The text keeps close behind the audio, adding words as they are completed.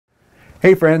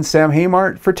Hey friends, Sam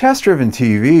Haymart for Test Driven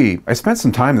TV. I spent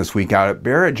some time this week out at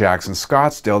Barrett-Jackson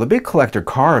Scottsdale. The big collector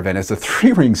car event is a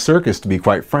three-ring circus, to be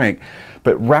quite frank.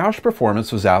 But Roush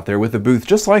Performance was out there with a booth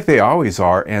just like they always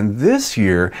are, and this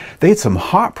year they had some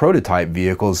hot prototype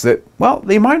vehicles that, well,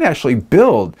 they might actually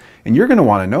build, and you're going to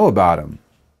want to know about them.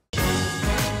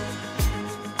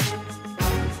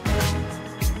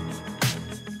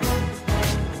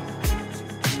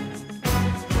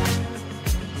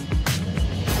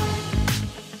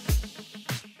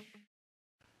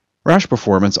 Roush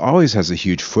Performance always has a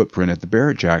huge footprint at the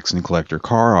Barrett-Jackson Collector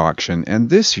Car Auction, and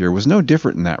this year was no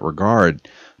different in that regard.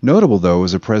 Notable, though,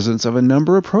 was the presence of a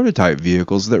number of prototype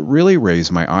vehicles that really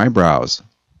raised my eyebrows.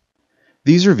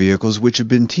 These are vehicles which have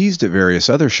been teased at various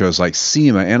other shows like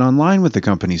SEMA and online with the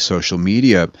company's social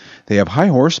media. They have high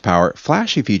horsepower,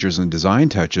 flashy features and design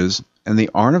touches, and they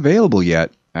aren't available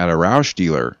yet at a Roush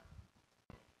dealer.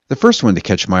 The first one to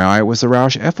catch my eye was the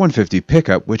Roush F-150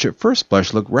 pickup, which at first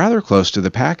blush looked rather close to the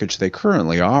package they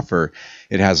currently offer.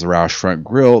 It has the Roush front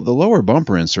grille, the lower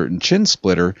bumper insert and chin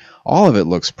splitter. All of it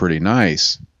looks pretty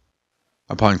nice.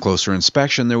 Upon closer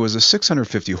inspection, there was a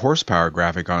 650 horsepower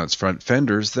graphic on its front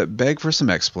fenders that begged for some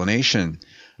explanation.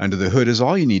 Under the hood is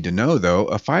all you need to know, though,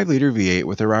 a 5-liter V8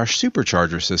 with a Roush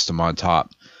supercharger system on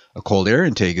top. A cold air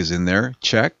intake is in there,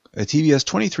 check. A TVS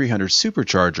 2300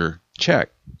 supercharger,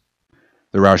 check.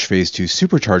 The Roush Phase 2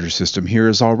 supercharger system here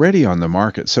is already on the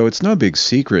market, so it's no big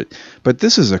secret, but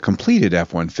this is a completed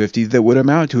F-150 that would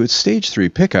amount to its Stage 3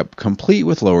 pickup, complete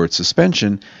with lowered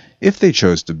suspension, if they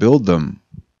chose to build them.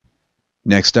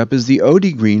 Next up is the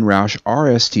OD Green Roush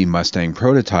RST Mustang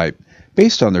prototype.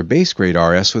 Based on their base grade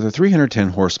RS with a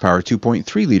 310 horsepower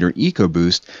 2.3-liter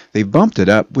EcoBoost, they've bumped it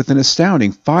up with an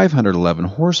astounding 511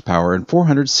 horsepower and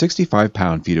 465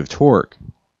 pound-feet of torque.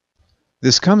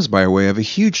 This comes by way of a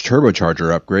huge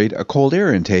turbocharger upgrade, a cold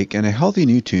air intake, and a healthy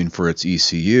new tune for its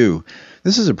ECU.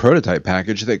 This is a prototype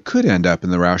package that could end up in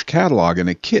the Roush catalog in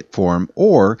a kit form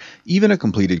or even a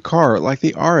completed car like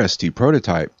the RST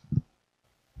prototype.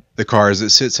 The car as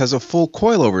it sits has a full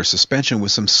coilover suspension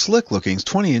with some slick-looking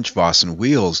 20-inch Vossen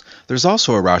wheels. There's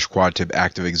also a Roush quad-tip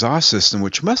active exhaust system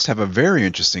which must have a very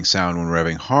interesting sound when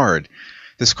revving hard.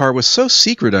 This car was so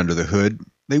secret under the hood,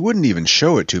 they wouldn't even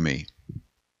show it to me.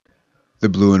 The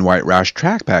blue and white Roush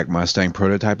Trackback Mustang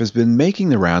prototype has been making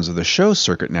the rounds of the show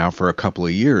circuit now for a couple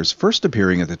of years, first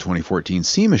appearing at the 2014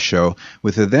 SEMA show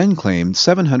with a then claimed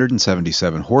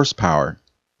 777 horsepower.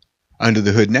 Under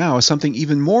the hood now is something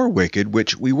even more wicked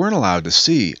which we weren't allowed to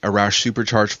see, a Roush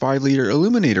supercharged 5-liter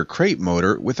Illuminator crate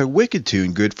motor with a wicked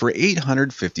tune good for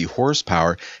 850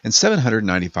 horsepower and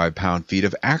 795 pound-feet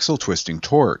of axle twisting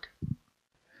torque.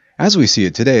 As we see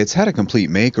it today, it's had a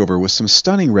complete makeover with some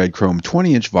stunning red chrome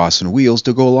 20-inch Vossen wheels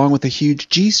to go along with a huge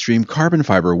G-Stream carbon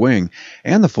fiber wing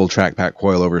and the full trackback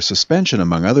coilover suspension,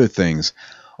 among other things.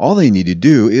 All they need to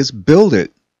do is build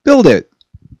it. Build it!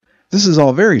 This is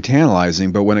all very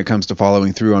tantalizing, but when it comes to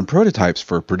following through on prototypes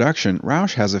for production,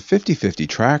 Roush has a 50-50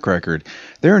 track record.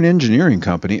 They're an engineering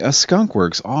company, a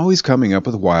skunkworks, always coming up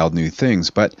with wild new things,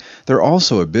 but they're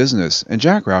also a business, and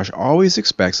Jack Roush always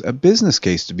expects a business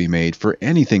case to be made for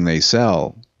anything they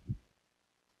sell.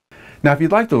 Now, if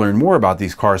you'd like to learn more about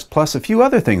these cars, plus a few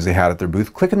other things they had at their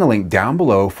booth, click on the link down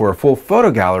below for a full photo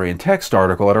gallery and text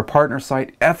article at our partner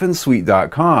site,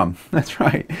 fnsuite.com. That's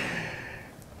right.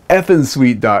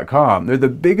 fnsuite.com. They're the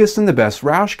biggest and the best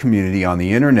Roush community on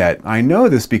the internet. I know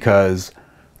this because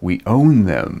we own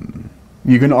them.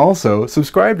 You can also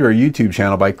subscribe to our YouTube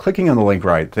channel by clicking on the link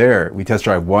right there. We test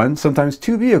drive 1, sometimes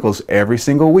 2 vehicles every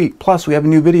single week. Plus, we have a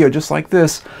new video just like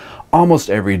this almost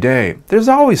every day. There's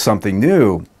always something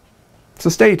new. So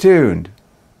stay tuned.